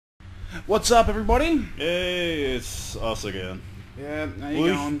What's up, everybody? Hey, it's us again. Yeah, how you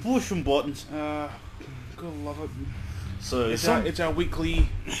going? Pushing buttons. Good love it. So It's our weekly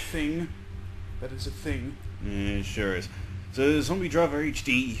thing. That is a thing. Yeah, it sure is. So Zombie Driver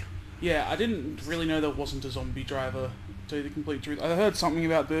HD. Yeah, I didn't really know there wasn't a zombie driver, to tell you the complete truth. I heard something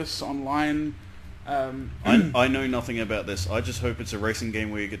about this online. I know nothing about this. I just hope it's a racing game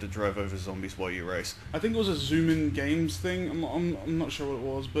where you get to drive over zombies while you race. I think it was a Zoom In Games thing. I'm not sure what it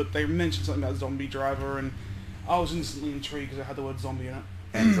was, but they mentioned something about zombie driver, and I was instantly intrigued because it had the word zombie in it.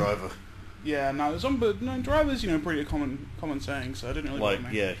 And driver. Yeah, no, driver's, pretty common saying, so I didn't really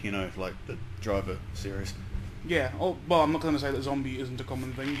bother me. Yeah, like the Driver series. Yeah, well, I'm not going to say that zombie isn't a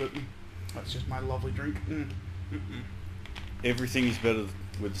common thing, but that's just my lovely drink. Everything is better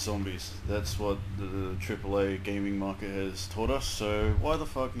with zombies. That's what the AAA gaming market has taught us, so why the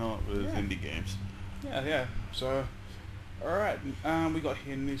fuck not with indie games? Yeah, so, alright, we got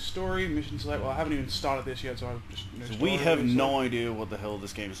here new story, mission select. Well, I haven't even started this yet, so I've just... We have no idea what the hell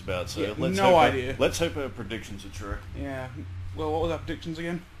this game is about, so yeah, let's let's hope our predictions are true. Yeah, well, what was our predictions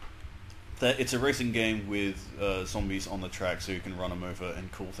again? That it's a racing game with zombies on the track, so you can run them over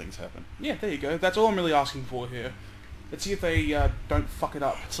and cool things happen. Yeah, there you go. That's all I'm really asking for here. Let's see if they don't fuck it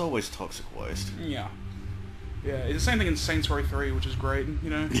up. It's always toxic waste. Yeah. Yeah, it's the same thing in Saints Row 3, which is great,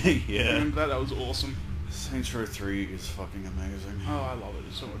 Yeah. Remember that? That was awesome. Saints Row 3 is fucking amazing. Oh, I love it.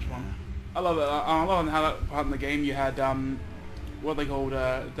 It's so much fun. I love it. I love how that part in the game you had, what they called,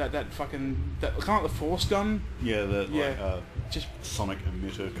 that kind of like the force gun. Yeah, that, just sonic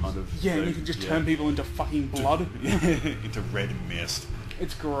emitter kind of yeah, thing. and you can just turn people into fucking blood. Into red mist.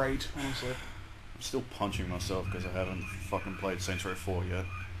 It's great, honestly. I'm still punching myself because I haven't fucking played Saints Row 4 yet.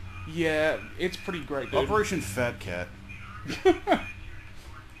 Yeah, it's pretty great, dude. Operation Fat Cat.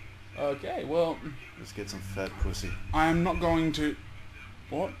 Okay, well... Let's get some fat pussy. I am not going to...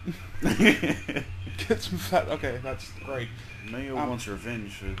 What? Get some fat... Okay, that's great. Mayo wants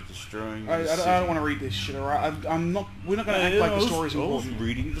revenge for destroying I don't want to read this shit, alright? I'm not... We're not going to act like the story's important. I was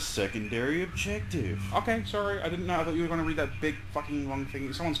reading the secondary objective. Okay, sorry, I didn't know. I thought you were going to read that big fucking long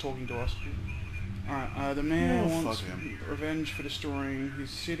thing. Someone's talking to us. Alright, the mayor wants revenge for destroying his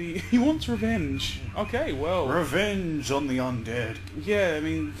city. He wants revenge. Okay, well... Revenge on the undead. Yeah, I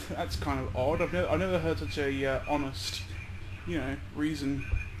mean, that's kind of odd. I've never heard such a honest, reason.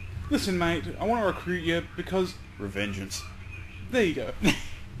 Listen, mate, I want to recruit you because... Revengeance. There you go.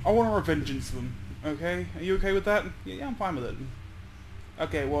 I want to revengeance them, okay? Are you okay with that? Yeah, I'm fine with it.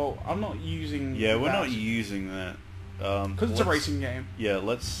 Okay, well, I'm not using Yeah, we're not using that. Because it's a racing game. Yeah,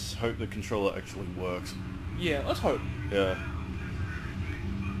 let's hope the controller actually works. Yeah, let's hope. Yeah.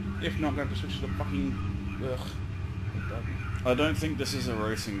 If not, I'm going to switch to the fucking... Ugh. I don't think this is a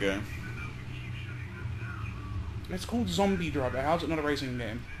racing game. It's called Zombie Driver. How's it not a racing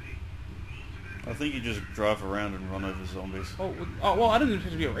game? I think you just drive around and run over zombies. Oh, well, I didn't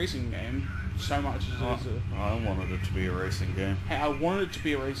expect it to be a racing game so much as it is a... I wanted it to be a racing game. Hey, I wanted it to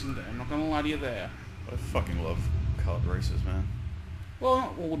be a racing game. I'm not going to lie to you there. I fucking love kart races, man.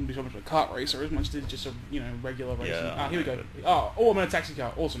 Well, it wouldn't be so much of a kart racer as much as just a, regular racing. Yeah, here we go. Oh, I'm in a taxi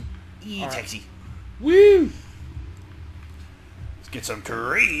car. Awesome. Taxi. Woo! Let's get some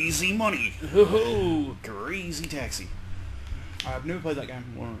crazy money. Ho-ho! Crazy taxi. I've never played that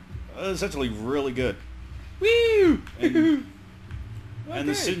game. It's actually really good. Woo! And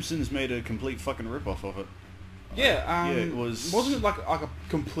The Simpsons made a complete fucking rip-off of it. Yeah, it was... Wasn't it like a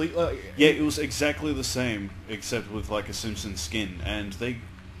complete... yeah, it was exactly the same, except with like a Simpsons skin, and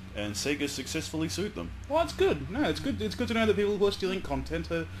Sega successfully sued them. Well, that's good. No, it's good. It's good to know that people who are stealing content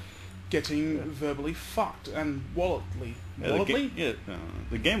are getting verbally fucked and walletly.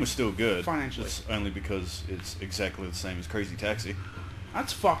 The game was still good. Financially. It's only because it's exactly the same as Crazy Taxi.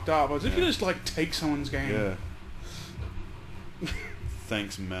 That's fucked up. As if you just take someone's game. Yeah.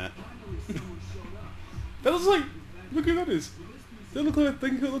 Thanks, Matt. That looks like... Look who that is. They look like I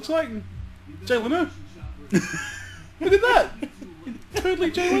think it looks like... Jay Leno. Look at that. Totally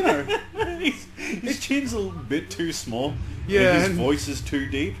Jay Leno. His chin's a bit too small. Yeah. And his voice is too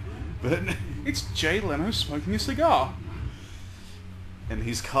deep. But it's Jay Leno smoking a cigar. And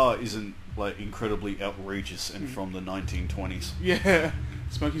his car isn't incredibly outrageous and from the 1920s. Yeah.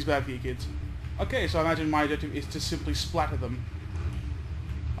 Smoking's bad for you kids. Okay, so I imagine my objective is to simply splatter them.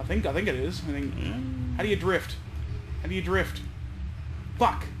 I think it is. How do you drift? How do you drift?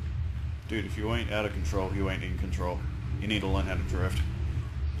 Fuck! Dude, if you ain't out of control, you ain't in control. You need to learn how to drift.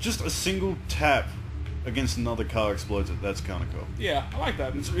 Just a single tap against another car explodes it. That's kind of cool. Yeah, I like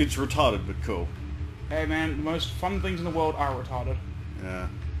that. It's retarded, but cool. Hey man, the most fun things in the world are retarded. Yeah.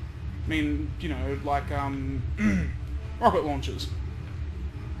 I mean, like, rocket launchers.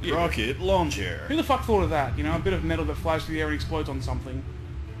 Yeah. Rocket launcher. Who the fuck thought of that? You know, a bit of metal that flies through the air and explodes on something.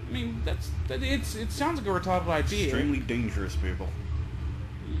 I mean, it sounds like a retarded idea. Extremely dangerous, people.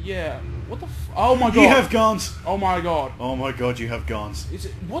 Yeah. What the oh my god. You have guns! Oh my god. Oh my god, you have guns. Is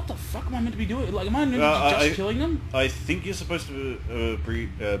it, what the fuck am I meant to be doing? Like, am I meant to be just killing them? I think you're supposed to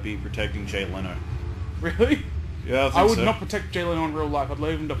be protecting Jay Leno. Really? Yeah, I would not protect Jay Leno in real life. I'd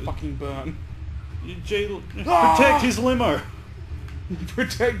leave him to fucking burn. Protect his limo!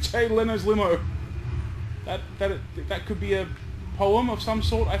 Protect Jay Leno's limo. That could be a poem of some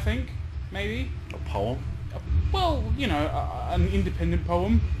sort, I think. Maybe. A poem? Well, you know, an independent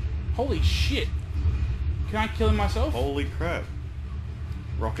poem. Holy shit. Can I kill him myself? Holy crap.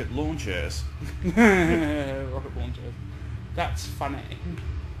 Rocket launchers. Rocket launchers. That's funny.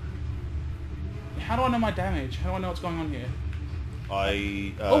 How do I know my damage? How do I know what's going on here?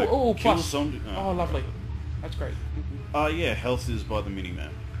 I kill plus. Some, oh, lovely. That's great. Yeah, health is by the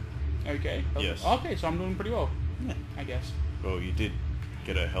mini-map. Okay. Yes. Okay, so I'm doing pretty well. Yeah. I guess. Well, you did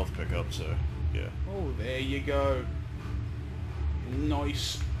get a health pickup, so yeah. Oh, there you go.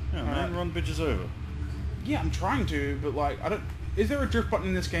 Nice. Yeah, man, run bitches over. Yeah, I'm trying to, but like, I don't. Is there a drift button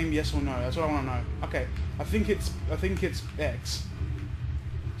in this game? Yes or no? That's what I want to know. Okay, I think it's X.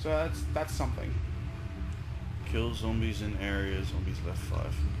 So that's something. Kill zombies in areas. Zombies left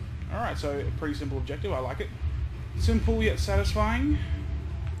 5. All right, so a pretty simple objective. I like it. Simple yet satisfying,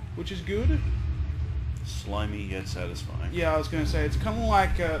 which is good. Slimy yet satisfying. Yeah, I was gonna say it's kind of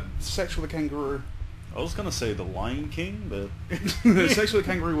like Sex with a Kangaroo. I was gonna say the Lion King, but Sex with a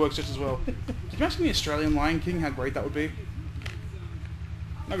Kangaroo works just as well. Can you imagine the Australian Lion King? How great that would be.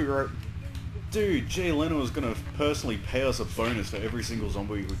 That'd be great. Dude, Jay Leno is gonna personally pay us a bonus for every single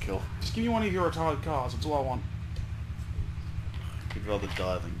zombie we kill. Just give me one of your retarded cars. That's all I want. He'd rather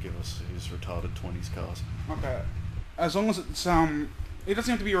die than give us his retarded 20s cars. Okay. As long as it's it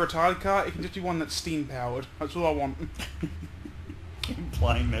doesn't have to be a retarded car. It can just be one that's steam powered. That's all I want.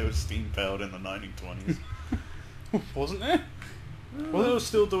 Implying they were steam powered in the 1920s. Wasn't there? Well, they were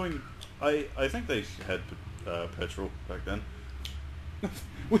still doing. I think they had petrol back then.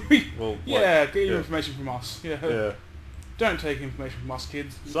 Well, yeah, get your information from us. Yeah. Don't take information from us,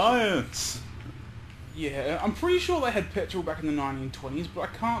 kids. Science. Yeah, I'm pretty sure they had petrol back in the 1920s, but I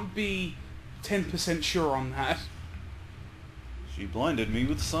can't be 10% sure on that. She blinded me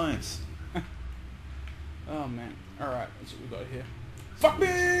with science. Oh man. Alright, that's what we got here. Fuck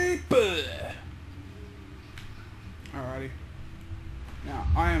me! Buh! Alrighty. Now,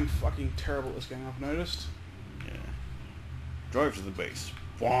 I am fucking terrible at this game, I've noticed. Yeah. Drive to the base.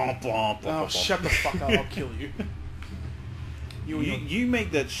 Bwomp, bwomp, Oh, shut the fuck up, I'll kill you. You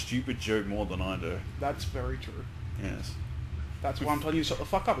make that stupid joke more than I do. That's very true. Yes. That's why I'm telling you to shut the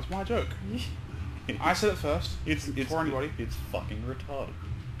fuck up, it's my joke. I said it first, before anybody. It's fucking retarded.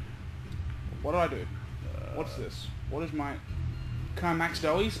 What do I do? What's this? What is my... Can I max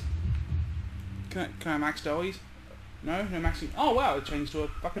doughies? Can I max doughies? No maxing... Oh wow, it changed to a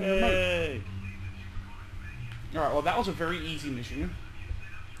fucking remote. Alright, well that was a very easy mission.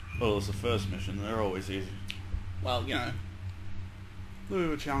 Well, it's the first mission, they're always easy. Well, you know, a little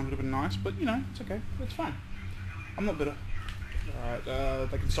bit of a challenge would have been nice, but you know, it's okay, it's fine. I'm not bitter. Alright,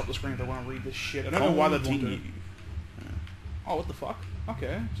 they can stop the screen if they want to read this shit. I don't know why they'd want to. Oh, what the fuck?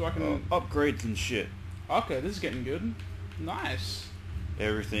 Okay, so I can... upgrades and shit. Okay, this is getting good. Nice.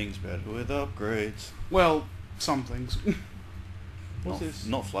 Everything's better with upgrades. Well, some things. What's this?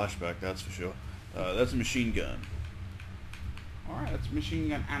 Not flashback, that's for sure. That's a machine gun. Alright, that's machine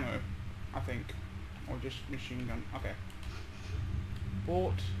gun ammo, I think. Or just machine gun. Okay.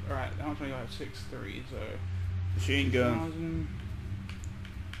 Bought. Alright, how much money do I have? 6.3, so... Machine gun.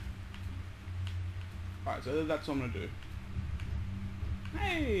 Alright, so that's what I'm gonna do.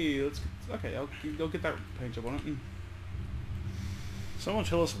 Hey, let's... Okay, I'll get that paint job on it. Someone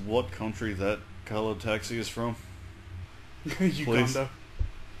tell us what country that colored taxi is from? Uganda.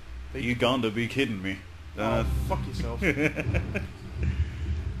 Uganda, be kidding me. Oh, fuck yourself. You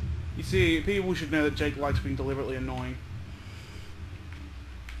see, people should know that Jake likes being deliberately annoying.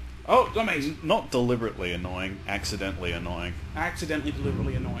 Oh, zombies! Not deliberately annoying, accidentally annoying. Accidentally,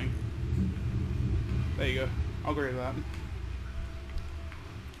 deliberately annoying. There you go. I'll agree with that.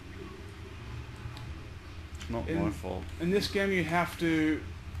 It's not my fault. In this game, you have to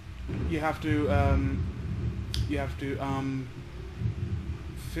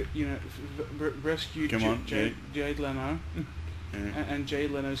rescue Jay Leno and Jay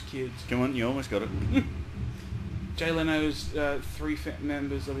Leno's kids. Come on, you almost got it. Jay Leno's 3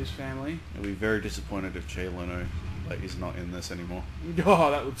 members of his family. I'll be very disappointed if Jay Leno is not in this anymore.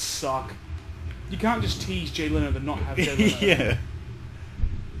 Oh, that would suck. You can't just tease Jay Leno but not have Jay Leno. Yeah.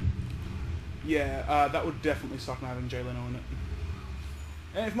 Yeah, that would definitely suck not having Jay Leno in it.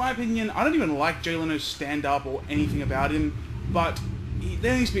 And in my opinion, I don't even like Jay Leno's stand-up or anything about him, but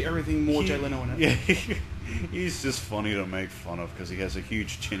there needs to be everything more Jay Leno in it. Yeah, he's just funny to make fun of because he has a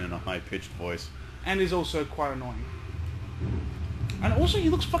huge chin and a high-pitched voice. And is also quite annoying. And also, he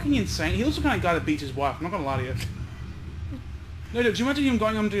looks fucking insane. He looks the kind of guy that beats his wife, I'm not gonna lie to you. No, do you imagine him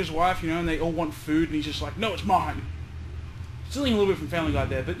going home to his wife, you know, and they all want food, and he's just like, no, it's mine. Stealing a little bit from Family Guy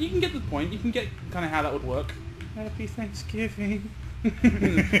there, but you can get the point. You can get kind of how that would work. Happy Thanksgiving.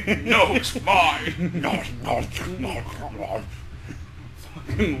 No, it's mine. No.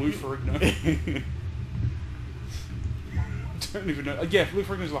 Fucking Lou Ferrigno. I don't even know. Yeah, Lou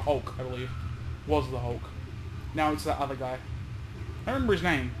Ferrigno's the Hulk, I believe. Was the Hulk. Now it's that other guy. I don't remember his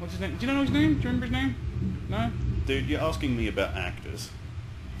name. What's his name? Do you know his name? Do you remember his name? No? Dude, you're asking me about actors.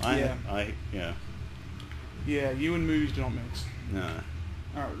 Yeah. Yeah, you and movies do not mix. No.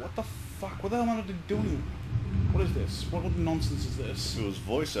 Alright, what the fuck? What the hell am I doing? What is this? What nonsense is this? If it was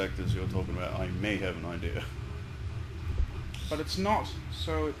voice actors you're talking about, I may have an idea. But it's not,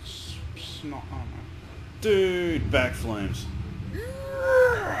 so it's not, I don't know. Dude, back flames.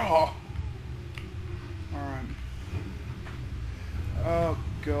 Oh. Alright. Oh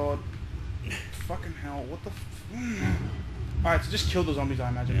god. Fucking hell, what the Alright, so just kill the zombies, I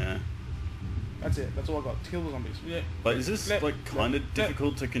imagine. Yeah. That's it, that's all I got. Kill the zombies. Yeah. But is this like kind of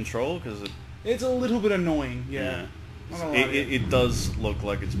difficult to control? Because it's a little bit annoying, yeah. It does look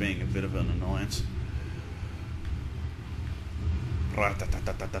like it's being a bit of an annoyance. With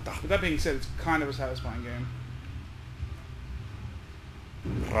that being said, it's kind of a satisfying game.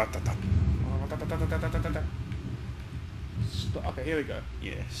 Okay, here we go.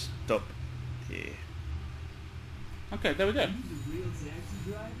 Yeah, stop here. Okay, there we go.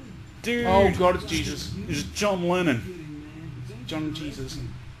 Dude! Oh god, it's Jesus. It's John Lennon. John Jesus.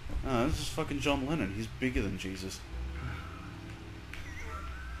 Oh, this is fucking John Lennon. He's bigger than Jesus.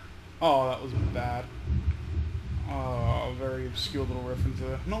 Oh, that was bad. Oh, very obscure little reference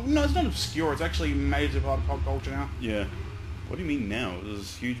there. No, it's not obscure. It's actually a major part of pop culture now. Yeah. What do you mean now? It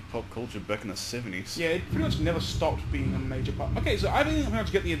was huge pop culture back in the 70s. Yeah, it pretty much never stopped being a major part. Okay, so I think I'm going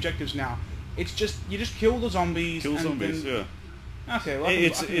to get the objectives now. It's just, you just kill the zombies. Kill zombies, yeah. Okay, well,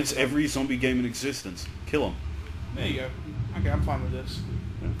 it's every zombie game in existence. Kill them. There you go. Okay, I'm fine with this.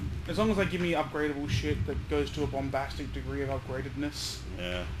 Yeah. As long as they give me upgradable shit that goes to a bombastic degree of upgradedness.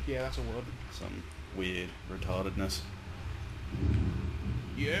 Yeah. Yeah, that's a word. Some weird retardedness.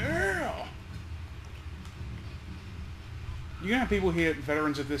 Yeah! You're gonna have people here,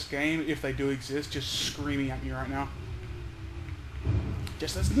 veterans of this game, if they do exist, just screaming at me right now.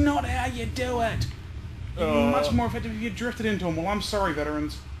 Just, that's not how you do it! Much more effective if you drifted into them. Well, I'm sorry,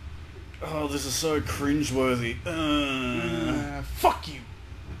 veterans. Oh, this is so cringeworthy. Fuck you!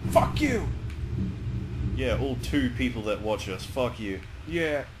 Fuck you! Yeah, all 2 people that watch us. Fuck you.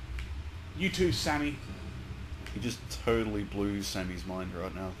 Yeah. You too, Sammy. You just totally blew Sammy's mind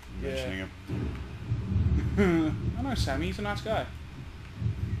right now, mentioning him. I know Sammy, he's a nice guy.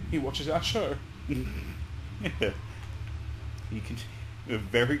 He watches our show. Yeah. We're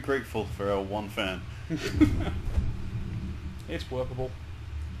very grateful for our one fan. It's workable.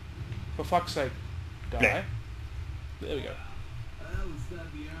 For fuck's sake. Die. Bleh. There we go.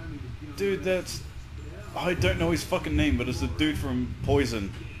 Dude, that's... I don't know his fucking name, but it's the dude from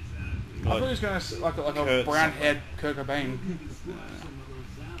Poison. I thought he was going to like a brown-haired Kurt Cobain.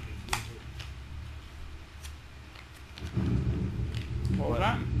 What was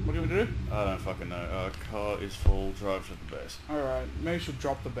that? What do you want to do? I don't fucking know. Our car is full. Drive to the base. Alright, maybe we should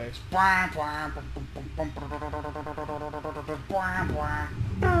drop the bass.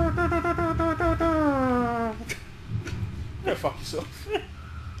 Go fuck yourself.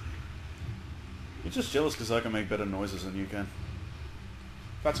 You're just jealous because I can make better noises than you can.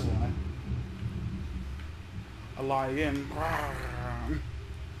 That's a lie. A lie again.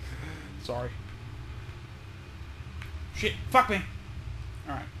 Sorry. Shit, fuck me.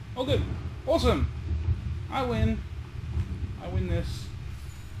 Alright. Oh good. Awesome. I win. I win this.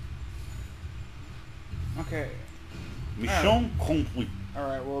 Okay. Mission complete.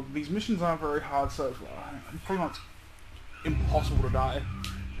 Alright, well these missions aren't very hard so far. Pretty much impossible to die.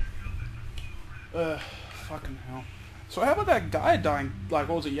 Fucking hell. So how about that guy dying, like,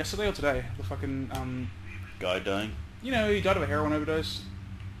 what was it, yesterday or today? The fucking, Guy dying? You know, he died of a heroin overdose.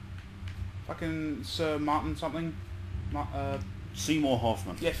 Fucking Sir Martin something. Seymour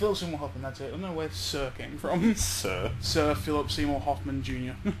Hoffman. Yeah, Philip Seymour Hoffman, that's it. I don't know where Sir came from. Sir? Sir Philip Seymour Hoffman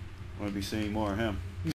Jr. We'll be seeing more of him.